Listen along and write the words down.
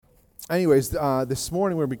Anyways, this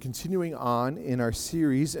morning we're going to be continuing on in our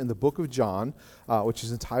series in the book of John, which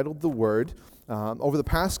is entitled The Word. Over the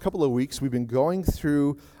past couple of weeks, we've been going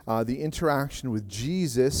through the interaction with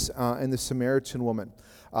Jesus and the Samaritan woman.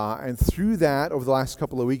 And through that, over the last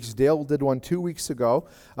couple of weeks, Dale did one 2 weeks ago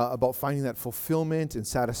about finding that fulfillment and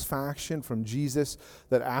satisfaction from Jesus,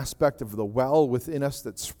 that aspect of the well within us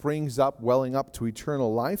that springs up, welling up to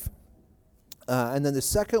eternal life. And then the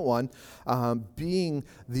second one being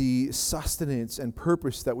the sustenance and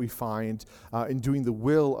purpose that we find in doing the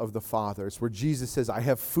will of the Father. It's where Jesus says, I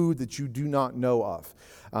have food that you do not know of.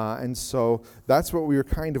 And so that's what we were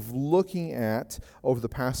kind of looking at over the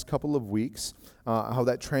past couple of weeks, how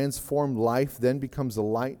that transformed life then becomes a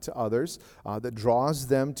light to others, that draws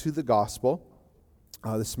them to the gospel.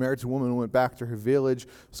 The Samaritan woman went back to her village,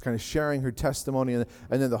 was kind of sharing her testimony, and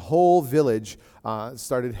then the whole village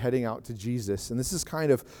started heading out to Jesus. And this is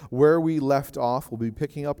kind of where we left off. We'll be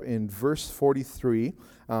picking up in verse 43.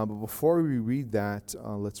 But before we read that,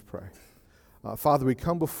 let's pray. Father, we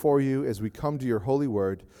come before you as we come to your holy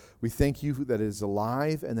word. We thank you that it is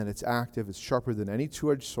alive and that it's active. It's sharper than any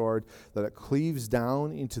two-edged sword, that it cleaves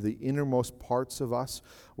down into the innermost parts of us.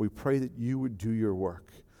 We pray that you would do your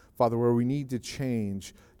work. Father, where we need to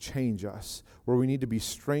change us. Where we need to be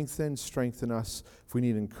strengthened, strengthen us. If we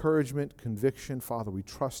need encouragement, conviction, Father, we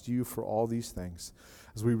trust you for all these things.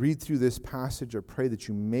 As we read through this passage, I pray that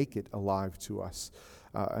you make it alive to us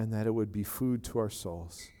and that it would be food to our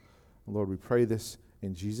souls. Lord, we pray this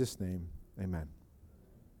in Jesus' name. Amen.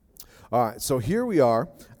 All right, so here we are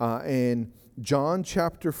in John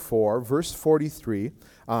chapter 4, verse 43.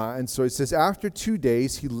 And so it says, after 2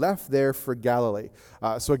 days, he left there for Galilee.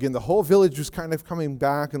 So again, the whole village was kind of coming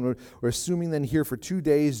back, and we're assuming then here for 2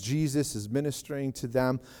 days, Jesus is ministering to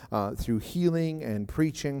them through healing and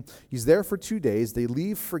preaching. He's there for 2 days. They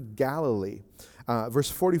leave for Galilee.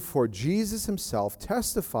 Verse 44, Jesus himself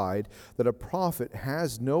testified that a prophet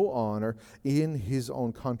has no honor in his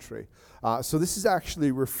own country. So this is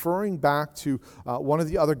actually referring back to one of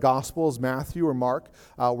the other Gospels, Matthew or Mark,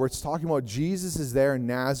 where it's talking about Jesus is there in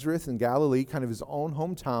Nazareth in Galilee, kind of his own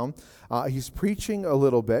hometown. He's preaching a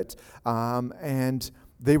little bit, and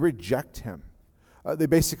they reject him. They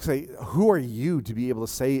basically say, who are you to be able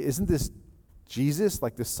to say, isn't this Jesus,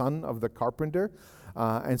 like the son of the carpenter?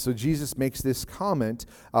 And so Jesus makes this comment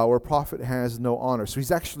where prophet has no honor. So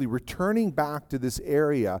he's actually returning back to this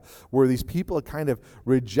area where these people had kind of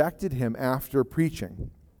rejected him after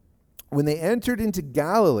preaching. When they entered into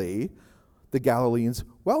Galilee, the Galileans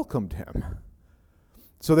welcomed him.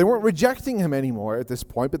 So they weren't rejecting him anymore at this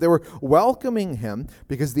point, but they were welcoming him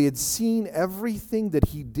because they had seen everything that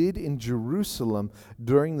he did in Jerusalem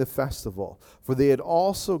during the festival. For they had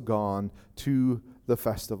also gone to the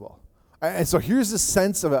festival. And so here's a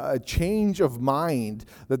sense of a change of mind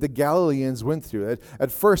that the Galileans went through.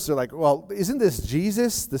 At first, they're like, well, isn't this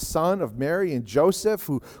Jesus, the son of Mary and Joseph,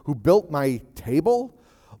 who built my table?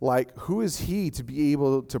 Like, who is he to be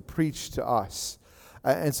able to preach to us?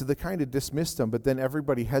 And so they kind of dismissed him, but then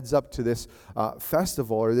everybody heads up to this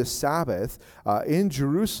festival or this Sabbath in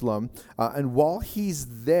Jerusalem. And while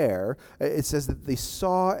he's there, it says that they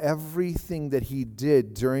saw everything that he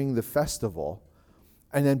did during the festival.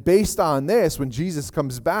 And then based on this, when Jesus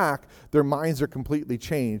comes back, their minds are completely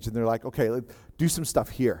changed. And they're like, okay, let's do some stuff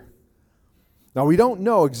here. Now, we don't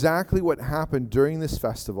know exactly what happened during this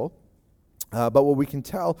festival. But what we can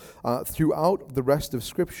tell throughout the rest of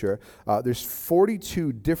Scripture, there's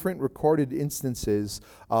 42 different recorded instances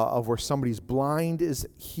of where somebody's blind is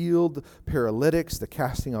healed, paralytics, the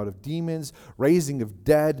casting out of demons, raising of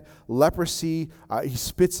dead, leprosy. He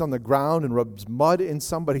spits on the ground and rubs mud in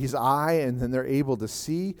somebody's eye, and then they're able to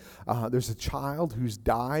see. There's a child who's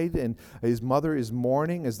died, and his mother is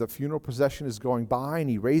mourning as the funeral procession is going by, and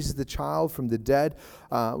he raises the child from the dead.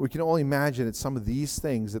 We can only imagine it's some of these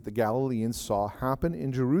things that the Galileans saw happen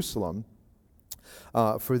in Jerusalem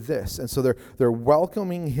for this. And so they're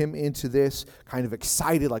welcoming him into this, kind of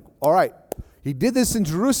excited, like, all right, he did this in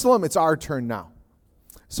Jerusalem, it's our turn now.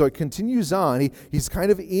 So it continues on. He's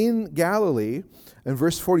kind of in Galilee. In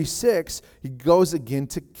verse 46, he goes again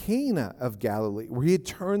to Cana of Galilee, where he had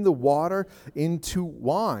turned the water into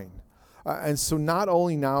wine. And so not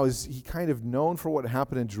only now is he kind of known for what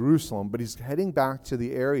happened in Jerusalem, but he's heading back to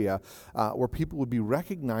the area where people would be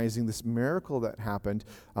recognizing this miracle that happened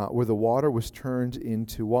where the water was turned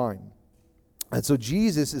into wine. And so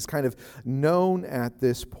Jesus is kind of known at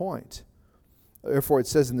this point. Therefore, it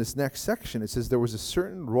says in this next section, it says, there was a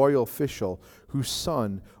certain royal official whose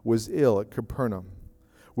son was ill at Capernaum.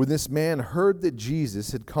 When this man heard that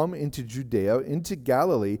Jesus had come into Judea, into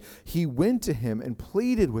Galilee, he went to him and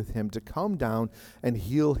pleaded with him to come down and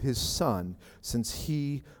heal his son, since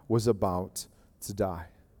he was about to die.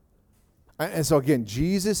 And so again,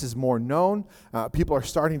 Jesus is more known. People are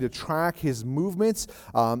starting to track his movements.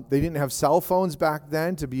 They didn't have cell phones back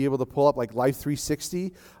then to be able to pull up like Life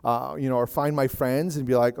 360, or Find My Friends and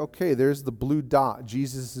be like, okay, there's the blue dot.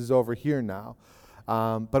 Jesus is over here now.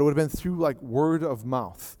 But it would have been through like word of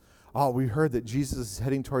mouth. Oh, we heard that Jesus is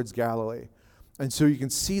heading towards Galilee. And so you can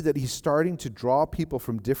see that he's starting to draw people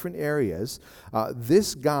from different areas.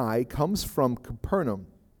 This guy comes from Capernaum,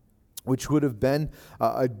 which would have been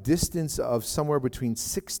a distance of somewhere between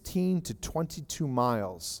 16 to 22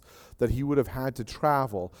 miles that he would have had to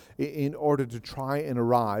travel in order to try and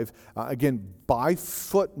arrive, again, by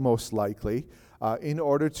foot most likely, in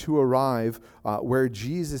order to arrive where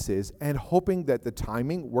Jesus is, and hoping that the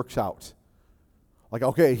timing works out. Like,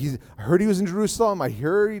 okay, I heard he was in Jerusalem. I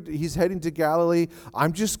heard he's heading to Galilee.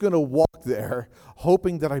 I'm just going to walk there,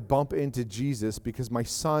 hoping that I bump into Jesus because my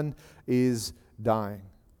son is dying.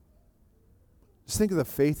 Just think of the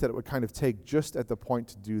faith that it would kind of take just at the point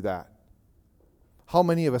to do that. How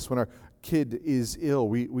many of us, when our kid is ill,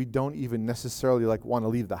 we don't even necessarily want to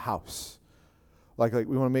leave the house? Like we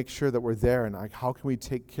want to make sure that we're there, and how can we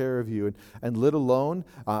take care of you? And let alone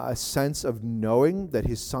a sense of knowing that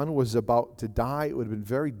his son was about to die. It would have been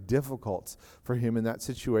very difficult for him in that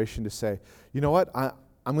situation to say, you know what, I'm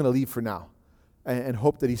going to leave for now and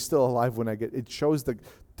hope that he's still alive when I get. It shows the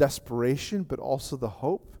desperation, but also the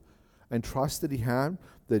hope and trust that he had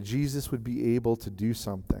that Jesus would be able to do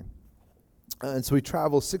something. And so he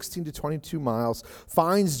travels 16 to 22 miles,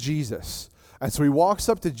 finds Jesus. And so he walks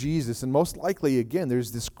up to Jesus, and most likely, again,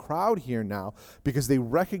 there's this crowd here now because they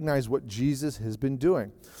recognize what Jesus has been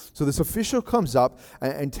doing. So this official comes up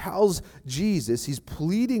and tells Jesus, he's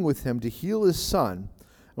pleading with him to heal his son.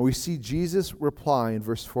 And we see Jesus reply in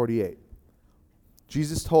verse 48.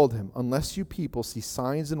 Jesus told him, "Unless you people see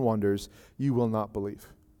signs and wonders, you will not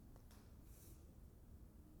believe."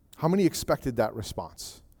 How many expected that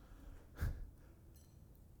response?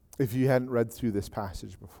 If you hadn't read through this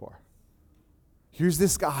passage before. Here's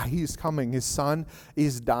this guy, he's coming. His son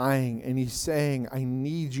is dying, and he's saying, I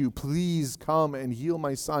need you. Please come and heal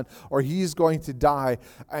my son, or he's going to die.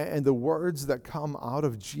 And the words that come out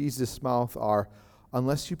of Jesus' mouth are,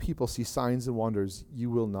 unless you people see signs and wonders,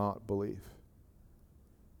 you will not believe.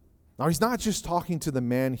 Now, he's not just talking to the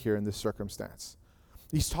man here in this circumstance.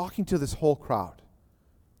 He's talking to this whole crowd.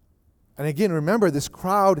 And again, remember, this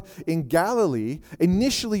crowd in Galilee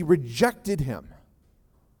initially rejected him.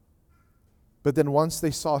 But then once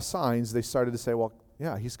they saw signs, they started to say, well,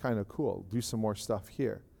 yeah, he's kind of cool. Do some more stuff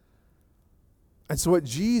here. And so what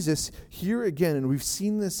Jesus, here again, and we've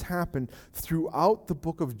seen this happen throughout the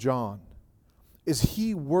book of John, is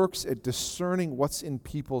he works at discerning what's in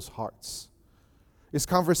people's hearts. His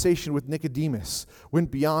conversation with Nicodemus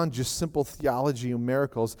went beyond just simple theology and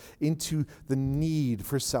miracles into the need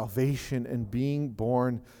for salvation and being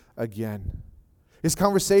born again. His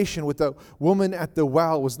conversation with the woman at the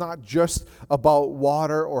well was not just about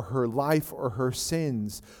water or her life or her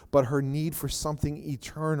sins, but her need for something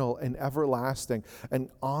eternal and everlasting and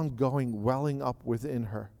ongoing welling up within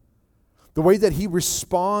her. The way that he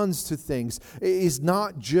responds to things is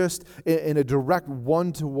not just in a direct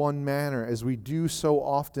one-to-one manner as we do so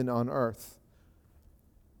often on earth.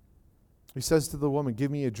 He says to the woman,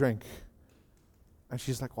 give me a drink. And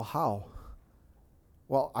she's like, well, how?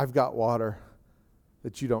 Well, I've got water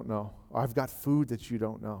that you don't know. Or I've got food that you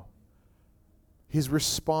don't know. His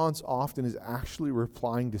response often is actually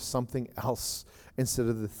replying to something else instead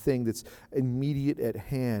of the thing that's immediate at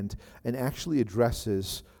hand and actually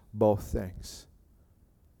addresses both things.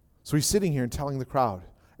 So he's sitting here and telling the crowd,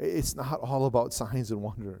 it's not all about signs and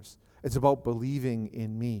wonders. It's about believing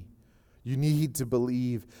in me. You need to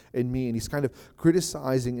believe in me. And he's kind of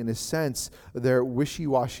criticizing, in a sense, their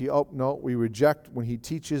wishy-washy, oh, no, we reject when he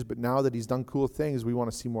teaches, but now that he's done cool things, we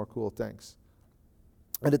want to see more cool things.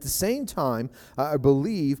 And at the same time, I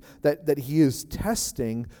believe that he is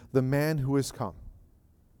testing the man who has come.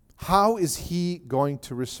 How is he going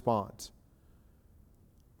to respond?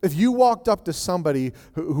 If you walked up to somebody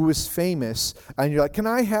who is famous and you're like, can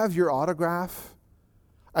I have your autograph?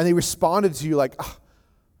 And they responded to you like,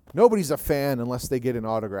 nobody's a fan unless they get an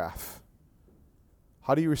autograph.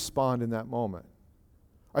 How do you respond in that moment?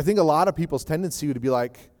 I think a lot of people's tendency would be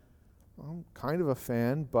like, I'm kind of a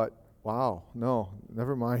fan, but wow, no,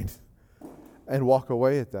 never mind. And walk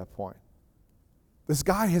away at that point. This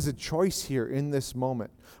guy has a choice here in this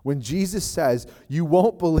moment. When Jesus says, you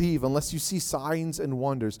won't believe unless you see signs and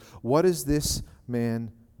wonders, what does this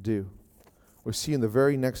man do? We see in the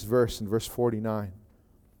very next verse, in verse 49,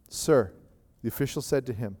 "Sir," the official said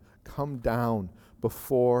to him, "come down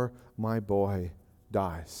before my boy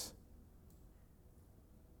dies."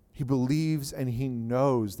 He believes and he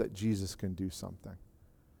knows that Jesus can do something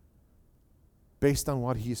based on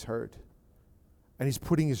what he's heard. And he's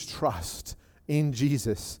putting his trust in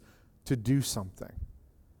Jesus to do something.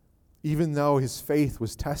 Even though his faith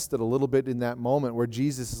was tested a little bit in that moment where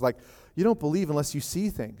Jesus is like, "You don't believe unless you see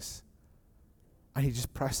things." And he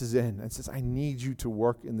just presses in and says, "I need you to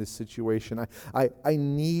work in this situation. I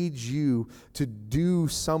need you to do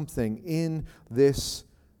something in this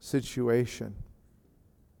situation."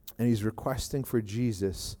 And he's requesting for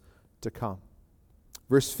Jesus to come.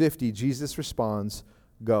 Verse 50, Jesus responds,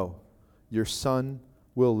 "Go, your son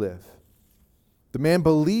will live." The man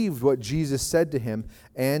believed what Jesus said to him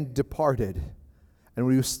and departed. And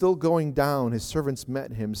when he was still going down, his servants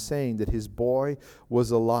met him, saying that his boy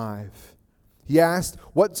was alive. He asked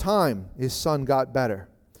what time his son got better.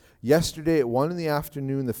 "Yesterday at 1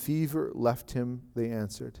 p.m, the fever left him," they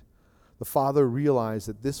answered. The father realized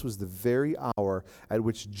that this was the very hour at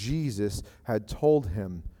which Jesus had told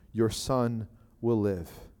him, "Your son will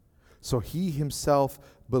live." So he himself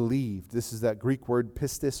believed. This is that Greek word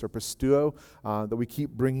pistis or pisteuo that we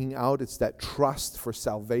keep bringing out. It's that trust for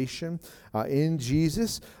salvation in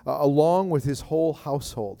Jesus, along with his whole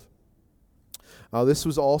household. This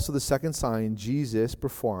was also the second sign Jesus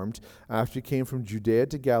performed after he came from Judea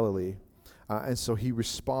to Galilee. And so he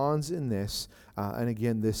responds in this, and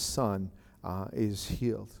again, this son is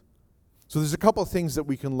healed. So there's a couple of things that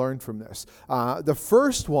we can learn from this. The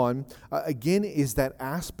first one, again, is that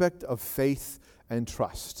aspect of faith and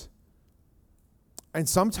trust. And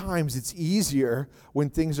sometimes it's easier when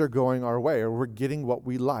things are going our way or we're getting what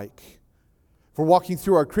we like. If we're walking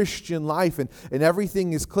through our Christian life and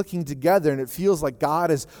everything is clicking together and it feels like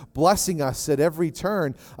God is blessing us at every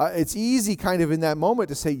turn, it's easy kind of in that moment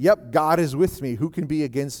to say, "Yep, God is with me. Who can be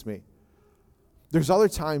against me?" There's other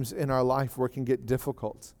times in our life where it can get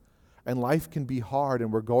difficult and life can be hard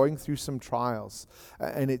and we're going through some trials.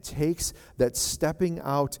 And it takes that stepping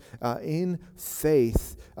out in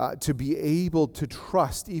faith to be able to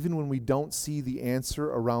trust even when we don't see the answer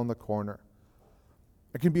around the corner.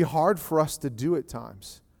 It can be hard for us to do at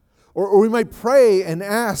times. Or we might pray and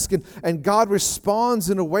ask, and God responds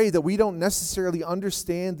in a way that we don't necessarily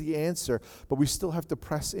understand the answer, but we still have to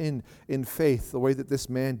press in faith the way that this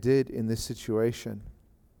man did in this situation.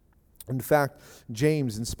 In fact,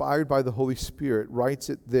 James, inspired by the Holy Spirit, writes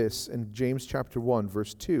it this in James chapter 1,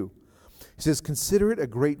 verse 2. He says, "Consider it a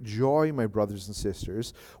great joy, my brothers and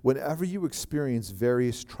sisters, whenever you experience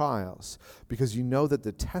various trials, because you know that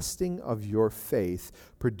the testing of your faith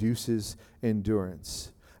produces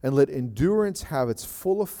endurance. And let endurance have its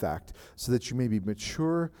full effect, so that you may be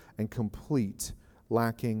mature and complete,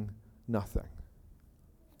 lacking nothing."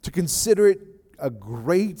 To consider it a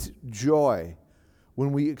great joy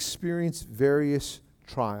when we experience various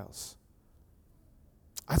trials.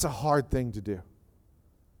 That's a hard thing to do.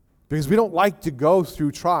 Because we don't like to go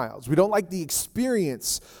through trials. We don't like the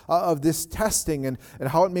experience of this testing and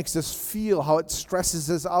how it makes us feel, how it stresses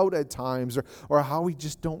us out at times, or how we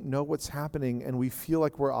just don't know what's happening and we feel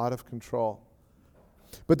like we're out of control.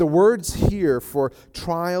 But the words here for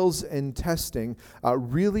trials and testing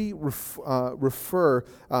really refer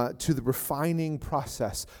to the refining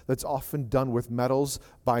process that's often done with metals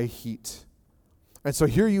by heat. And so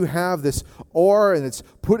here you have this ore, and it's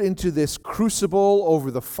put into this crucible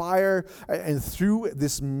over the fire, and through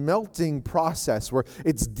this melting process where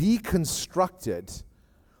it's deconstructed,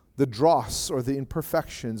 the dross or the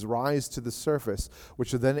imperfections rise to the surface,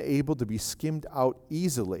 which are then able to be skimmed out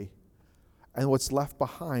easily. And what's left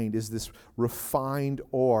behind is this refined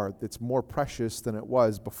ore that's more precious than it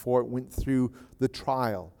was before it went through the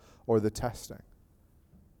trial or the testing.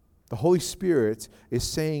 The Holy Spirit is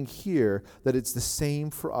saying here that it's the same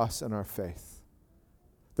for us in our faith.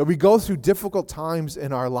 That we go through difficult times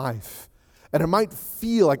in our life, and it might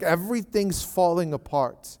feel like everything's falling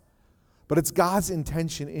apart. But it's God's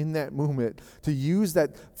intention in that moment to use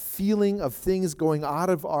that feeling of things going out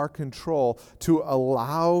of our control to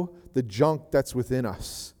allow the junk that's within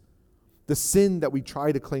us, the sin that we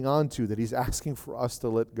try to cling on to, that He's asking for us to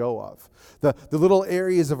let go of, the little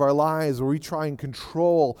areas of our lives where we try and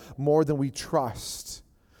control more than we trust.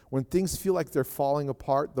 When things feel like they're falling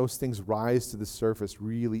apart, those things rise to the surface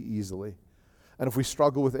really easily. And if we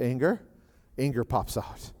struggle with anger, anger pops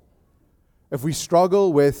out. If we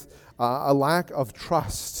struggle with a lack of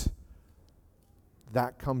trust,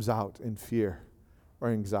 that comes out in fear or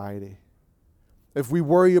anxiety. If we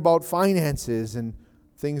worry about finances and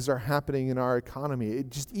things are happening in our economy.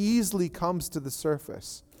 It just easily comes to the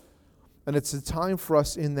surface. And it's a time for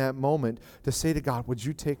us in that moment to say to God, would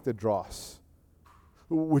you take the dross?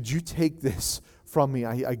 Would you take this from me?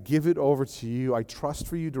 I give it over to you. I trust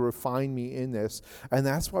for you to refine me in this. And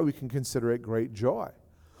that's why we can consider it great joy.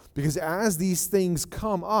 Because as these things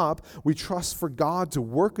come up, we trust for God to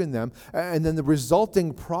work in them, and then the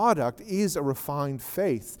resulting product is a refined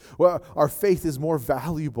faith. Well, our faith is more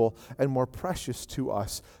valuable and more precious to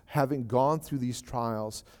us, having gone through these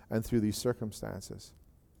trials and through these circumstances.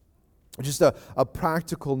 Just a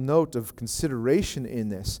practical note of consideration in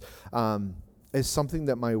this is something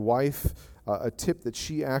that my wife, a tip that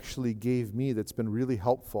she actually gave me that's been really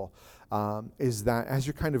helpful. Is that as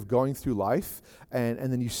you're kind of going through life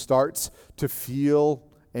and then you start to feel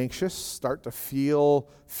anxious, start to feel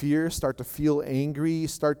fear, start to feel angry,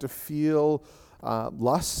 start to feel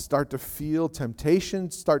lust, start to feel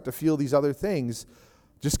temptation, start to feel these other things,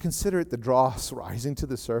 just consider it the dross rising to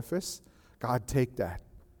the surface. God, take that.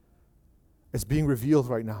 It's being revealed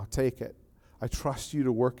right now. Take it. I trust you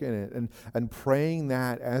to work in it. And praying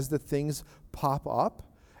that as the things pop up,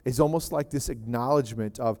 is almost like this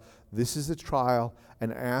acknowledgement of this is a trial,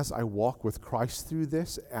 and as I walk with Christ through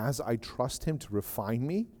this, as I trust Him to refine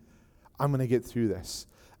me, I'm going to get through this.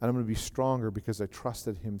 And I'm going to be stronger because I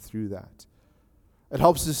trusted Him through that. It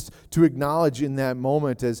helps us to acknowledge in that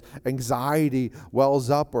moment as anxiety wells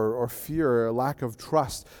up or fear or lack of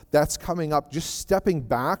trust, that's coming up, just stepping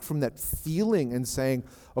back from that feeling and saying,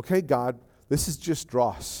 okay, God, this is just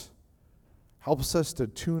dross. Helps us to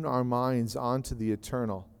tune our minds onto the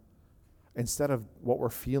eternal instead of what we're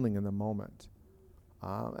feeling in the moment.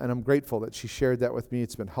 And I'm grateful that she shared that with me.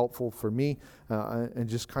 It's been helpful for me, and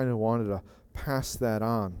just kind of wanted to pass that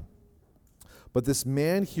on. But this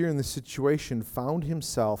man here in this situation found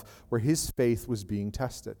himself where his faith was being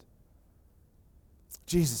tested.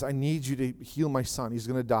 Jesus, I need you to heal my son. He's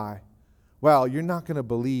going to die. Well, you're not going to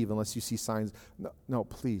believe unless you see signs. No,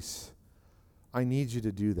 please. I need you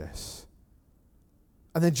to do this.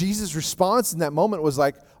 And then Jesus' response in that moment was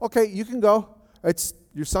like, okay, you can go.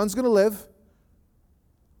 Your son's going to live.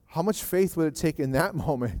 How much faith would it take in that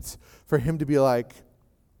moment for him to be like,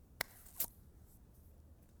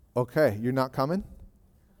 okay, you're not coming?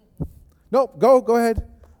 Nope, go ahead.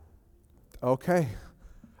 Okay.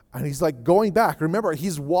 And he's like going back. Remember,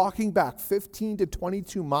 he's walking back 15 to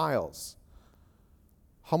 22 miles.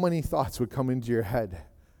 How many thoughts would come into your head?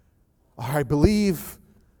 I believe.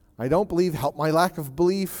 I don't believe. Help my lack of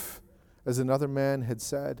belief, as another man had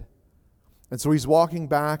said. And so he's walking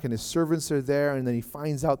back, and his servants are there, and then he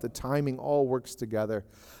finds out the timing all works together.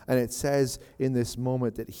 And it says in this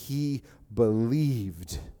moment that he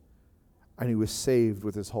believed, and he was saved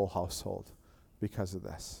with his whole household because of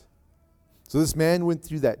this. So this man went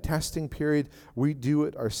through that testing period. We do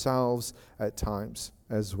it ourselves at times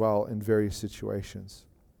as well in various situations.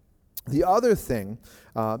 The other thing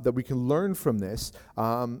that we can learn from this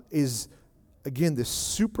is, again, the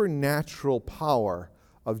supernatural power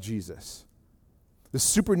of Jesus. The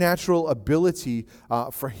supernatural ability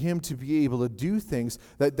for him to be able to do things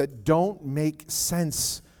that don't make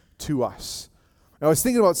sense to us. I was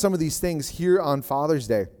thinking about some of these things here on Father's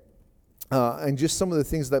Day, and just some of the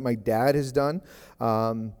things that my dad has done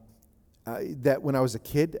that when I was a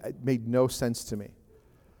kid, it made no sense to me.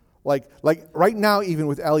 Like right now, even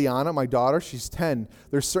with Eliana, my daughter, she's 10,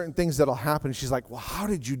 there's certain things that'll happen. She's like, well, how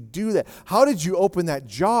did you do that? How did you open that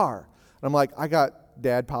jar? And I'm like, I got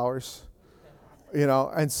dad powers,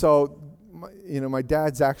 And so, my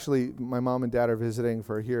dad's actually, my mom and dad are visiting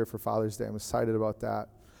here for Father's Day. I'm excited about that.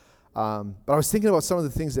 But I was thinking about some of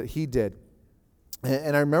the things that he did.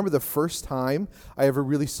 And I remember the first time I ever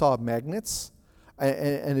really saw magnets.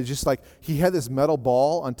 And it's just like, he had this metal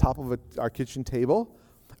ball on top of our kitchen table.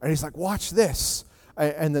 And he's like, watch this.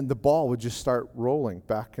 And then the ball would just start rolling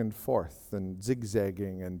back and forth and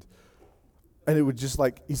zigzagging. And it would just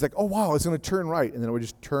like, he's like, oh, wow, it's going to turn right. And then it would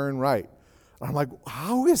just turn right. And I'm like,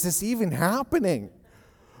 how is this even happening?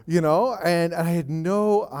 And I had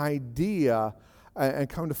no idea. And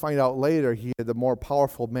come to find out later, he had the more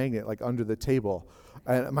powerful magnet like under the table.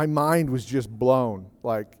 And my mind was just blown.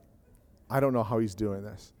 Like, I don't know how he's doing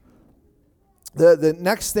this. The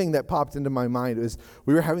next thing that popped into my mind is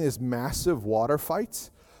we were having this massive water fight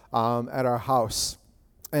at our house.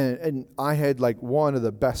 And I had like one of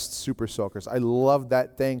the best super soakers. I loved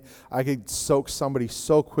that thing. I could soak somebody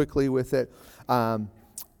so quickly with it. But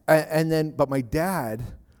my dad,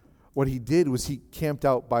 what he did was he camped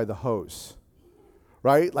out by the hose.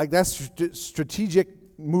 Right? Like that's strategic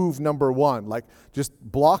move number one. Like just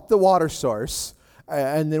block the water source.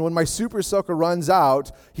 And then when my super soaker runs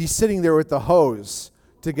out, he's sitting there with the hose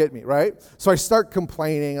to get me, right? So I start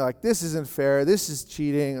complaining, like, this isn't fair, this is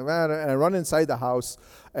cheating, and I run inside the house,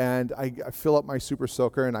 and I fill up my Super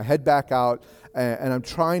Soaker, and I head back out, and I'm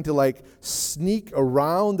trying to, like, sneak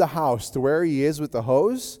around the house to where he is with the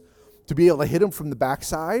hose to be able to hit him from the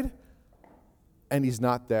backside, and he's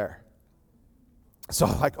not there. So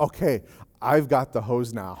I'm like, okay, I've got the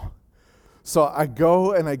hose now. So I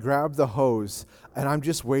go and I grab the hose, and I'm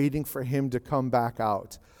just waiting for him to come back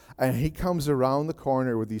out. And he comes around the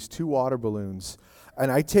corner with these 2 water balloons.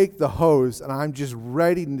 And I take the hose, and I'm just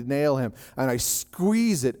ready to nail him. And I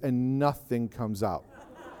squeeze it, and nothing comes out.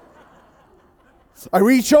 I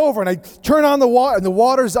reach over, and I turn on the water, and the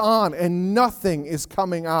water's on, and nothing is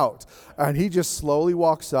coming out. And he just slowly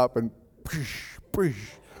walks up, and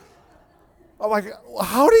I'm like,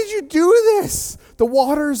 how did you do this? The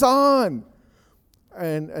water's on.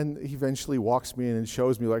 And he eventually walks me in and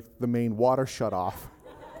shows me, like, the main water shutoff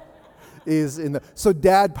is in the... So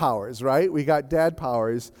dad powers, right? We got dad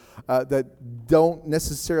powers that don't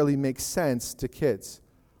necessarily make sense to kids.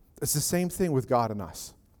 It's the same thing with God and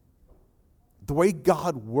us. The way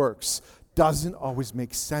God works doesn't always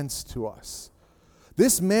make sense to us.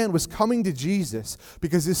 This man was coming to Jesus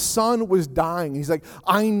because his son was dying. He's like,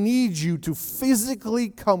 I need you to physically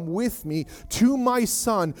come with me to my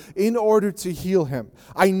son in order to heal him.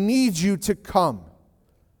 I need you to come.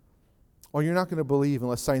 Oh, you're not going to believe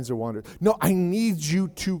unless signs or wonders. No, I need you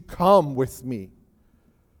to come with me.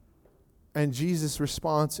 And Jesus'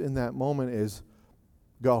 response in that moment is,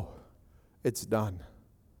 go. It's done.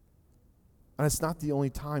 And it's not the only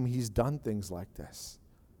time he's done things like this.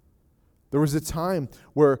 There was a time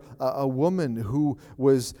where a woman who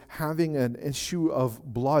was having an issue of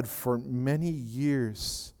blood for many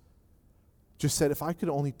years just said, if I could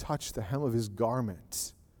only touch the hem of his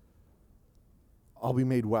garment, I'll be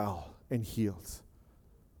made well and healed.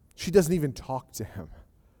 She doesn't even talk to him,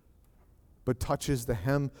 but touches the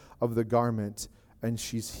hem of the garment, and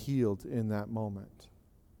she's healed in that moment.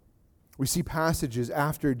 We see passages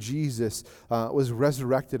after Jesus was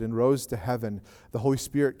resurrected and rose to heaven. The Holy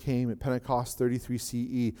Spirit came at Pentecost 33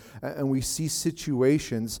 CE. And we see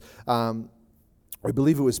situations, I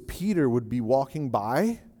believe it was Peter would be walking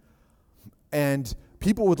by, and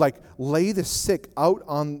people would like lay the sick out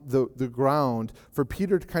on the ground for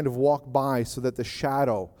Peter to kind of walk by so that the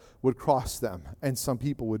shadow would cross them and some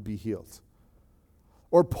people would be healed.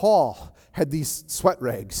 Or Paul had these sweat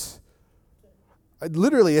rags.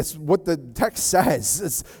 Literally, it's what the text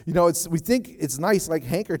says. We think it's nice like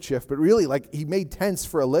handkerchief, but really like he made tents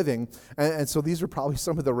for a living. And so these were probably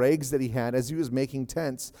some of the rags that he had as he was making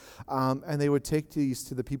tents. And they would take these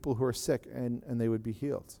to the people who are sick and they would be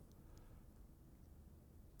healed.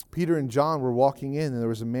 Peter and John were walking in, and there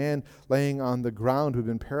was a man laying on the ground who had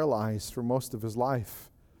been paralyzed for most of his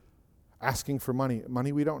life, asking for money.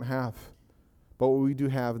 Money we don't have, but what we do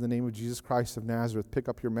have, in the name of Jesus Christ of Nazareth, pick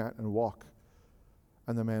up your mat and walk.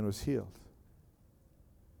 And the man was healed.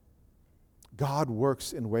 God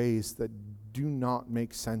works in ways that do not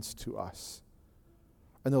make sense to us.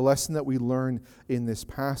 And the lesson that we learn in this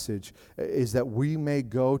passage is that we may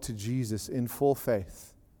go to Jesus in full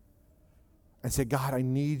faith and say, God, I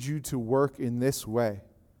need you to work in this way.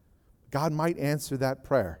 God might answer that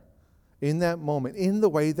prayer in that moment, in the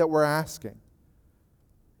way that we're asking.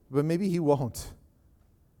 But maybe he won't.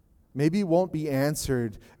 Maybe it won't be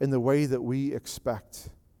answered in the way that we expect.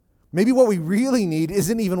 Maybe what we really need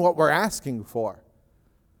isn't even what we're asking for.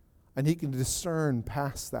 And he can discern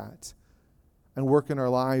past that and work in our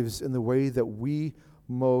lives in the way that we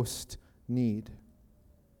most need.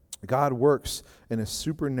 God works in a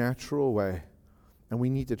supernatural way, and we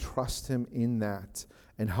need to trust him in that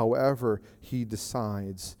and however he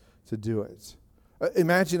decides to do it.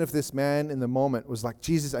 Imagine if this man in the moment was like,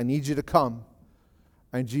 Jesus, I need you to come.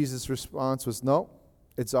 And Jesus' response was, no,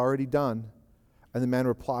 it's already done. And the man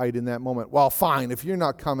replied in that moment, well, fine, if you're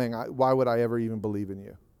not coming, why would I ever even believe in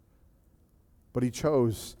you? But he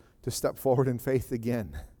chose to step forward in faith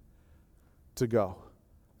again, to go.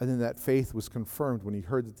 And then that faith was confirmed when he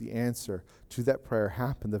heard that the answer to that prayer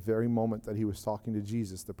happened the very moment that he was talking to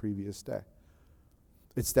Jesus the previous day.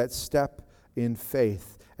 It's that step in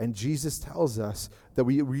faith. And Jesus tells us that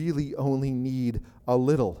we really only need a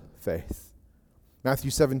little faith.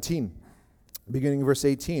 Matthew 17, beginning in verse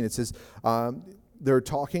 18, it says, they're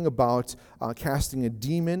talking about casting a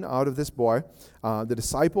demon out of this boy. The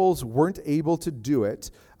disciples weren't able to do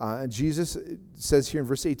it. Jesus says here in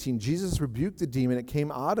verse 18, Jesus rebuked the demon. It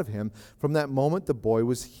came out of him. From that moment, the boy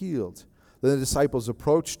was healed. Then the disciples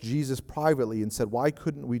approached Jesus privately and said, why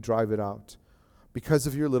couldn't we drive it out? Because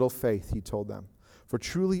of your little faith, he told them. For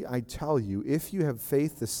truly I tell you, if you have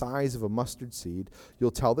faith the size of a mustard seed, you'll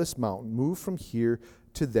tell this mountain, move from here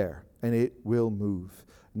to there, and it will move.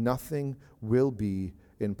 Nothing will be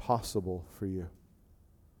impossible for you.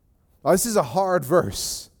 Now, this is a hard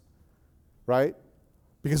verse, right?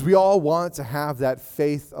 Because we all want to have that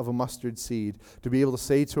faith of a mustard seed, to be able to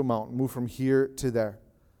say to a mountain, move from here to there.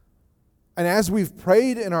 And as we've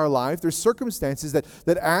prayed in our life, there's circumstances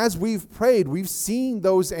that as we've prayed, we've seen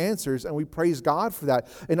those answers, and we praise God for that.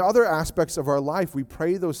 In other aspects of our life, we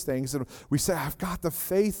pray those things, and we say, I've got the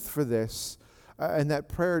faith for this, and that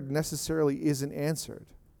prayer necessarily isn't answered,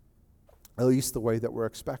 at least the way that we're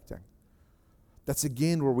expecting. That's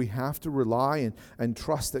again where we have to rely and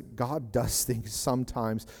trust that God does things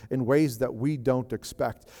sometimes in ways that we don't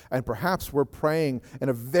expect. And perhaps we're praying in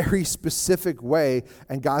a very specific way,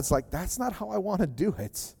 and God's like, that's not how I want to do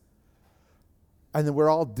it. And then we're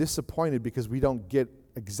all disappointed because we don't get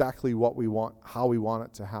exactly what we want, how we want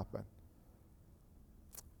it to happen.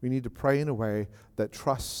 We need to pray in a way that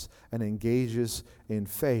trusts and engages in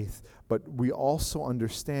faith, but we also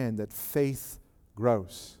understand that faith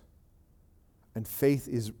grows. And faith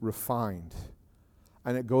is refined.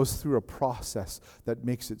 And it goes through a process that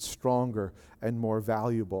makes it stronger and more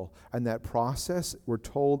valuable. And that process, we're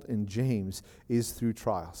told in James, is through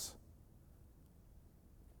trials.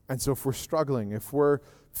 And so if we're struggling, if we're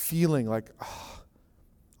feeling like,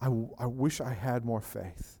 I wish I had more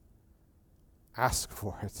faith, ask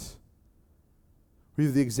for it. We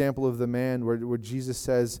have the example of the man where Jesus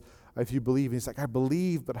says, if you believe, he's like, I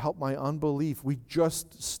believe, but help my unbelief. We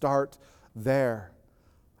just start there.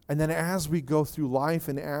 And then as we go through life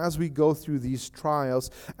and as we go through these trials,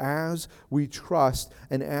 as we trust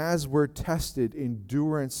and as we're tested,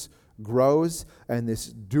 endurance grows, and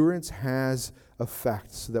this endurance has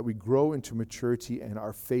effect so that we grow into maturity and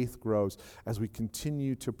our faith grows as we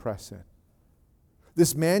continue to press in.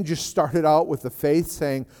 This man just started out with the faith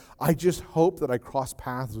saying, I just hope that I cross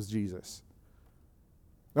paths with Jesus.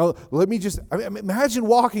 Now, imagine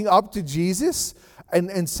walking up to Jesus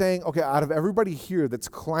and saying, okay, out of everybody here that's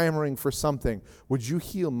clamoring for something, would you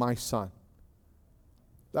heal my son?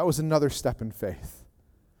 That was another step in faith.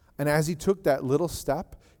 And as he took that little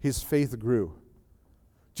step, his faith grew.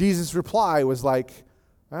 Jesus' reply was like,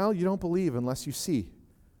 well, you don't believe unless you see.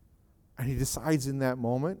 And he decides in that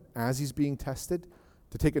moment, as he's being tested,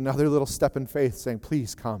 to take another little step in faith, saying,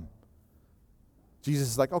 please come. Jesus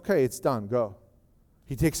is like, okay, it's done, go.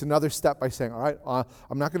 He takes another step by saying, all right,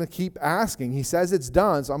 I'm not going to keep asking. He says it's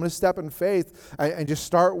done, so I'm going to step in faith and just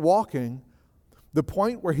start walking. The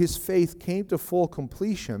point where his faith came to full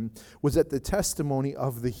completion was at the testimony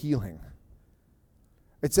of the healing.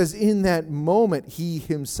 It says in that moment he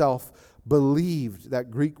himself believed,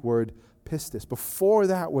 that Greek word pistis. Before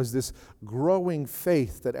that was this growing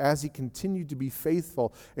faith that as he continued to be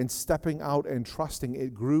faithful and stepping out and trusting,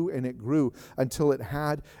 it grew and it grew until it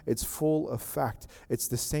had its full effect. It's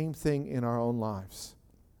the same thing in our own lives.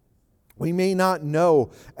 We may not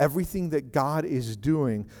know everything that God is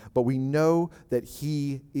doing, but we know that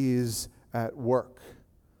he is at work.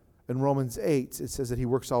 In Romans 8, it says that he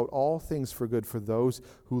works out all things for good for those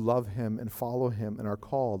who love him and follow him and are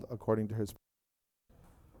called according to his purpose.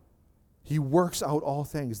 He works out all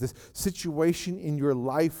things. This situation in your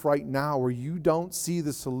life right now where you don't see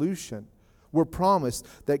the solution, we're promised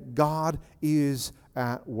that God is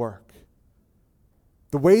at work.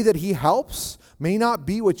 The way that he helps may not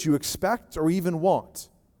be what you expect or even want,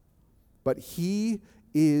 but he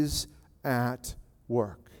is at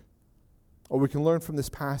work. What we can learn from this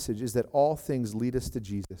passage is that all things lead us to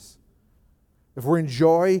Jesus. If we're in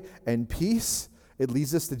joy and peace, it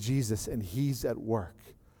leads us to Jesus, and he's at work.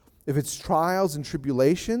 If it's trials and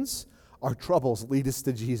tribulations, our troubles lead us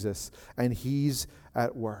to Jesus, and he's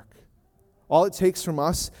at work. All it takes from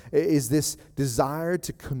us is this desire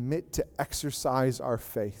to commit to exercise our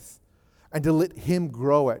faith and to let him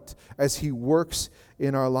grow it as he works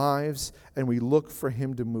in our lives and we look for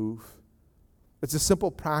him to move. It's a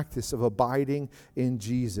simple practice of abiding in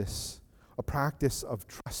Jesus, a practice of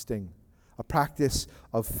trusting, a practice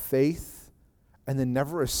of faith, and then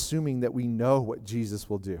never assuming that we know what Jesus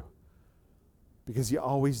will do. Because he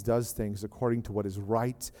always does things according to what is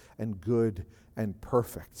right and good and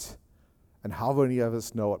perfect. And how many of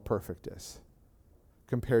us know what perfect is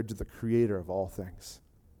compared to the creator of all things?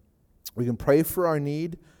 We can pray for our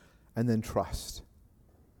need and then trust.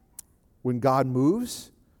 When God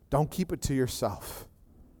moves, don't keep it to yourself.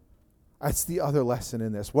 That's the other lesson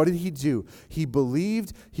in this. What did he do? He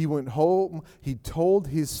believed, he went home, he told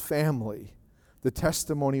his family the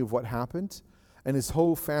testimony of what happened, and his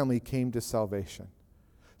whole family came to salvation.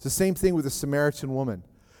 It's the same thing with the Samaritan woman.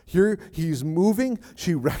 Here he's moving.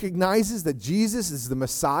 She recognizes that Jesus is the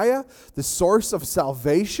Messiah, the source of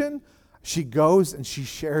salvation. She goes and she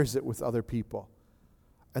shares it with other people.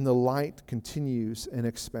 And the light continues and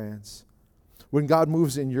expands. When God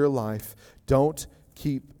moves in your life, don't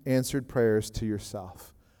keep answered prayers to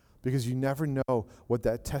yourself, because you never know what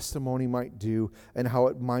that testimony might do and how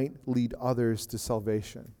it might lead others to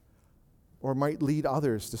salvation, or might lead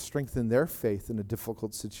others to strengthen their faith in a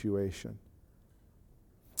difficult situation.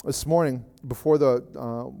 This morning, before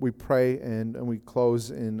we pray and we close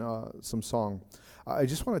in some song, I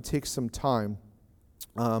just want to take some time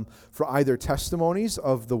for either testimonies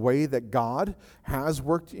of the way that God has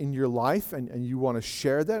worked in your life, and you want to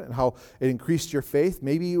share that and how it increased your faith.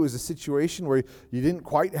 Maybe it was a situation where you didn't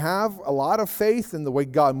quite have a lot of faith, and the way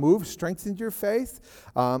God moved strengthened your faith,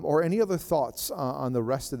 or any other thoughts on the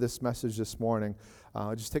rest of this message this morning.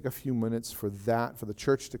 Just take a few minutes for that, for the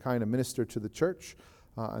church to kind of minister to the church,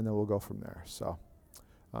 and then we'll go from there. So,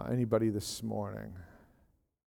 anybody this morning?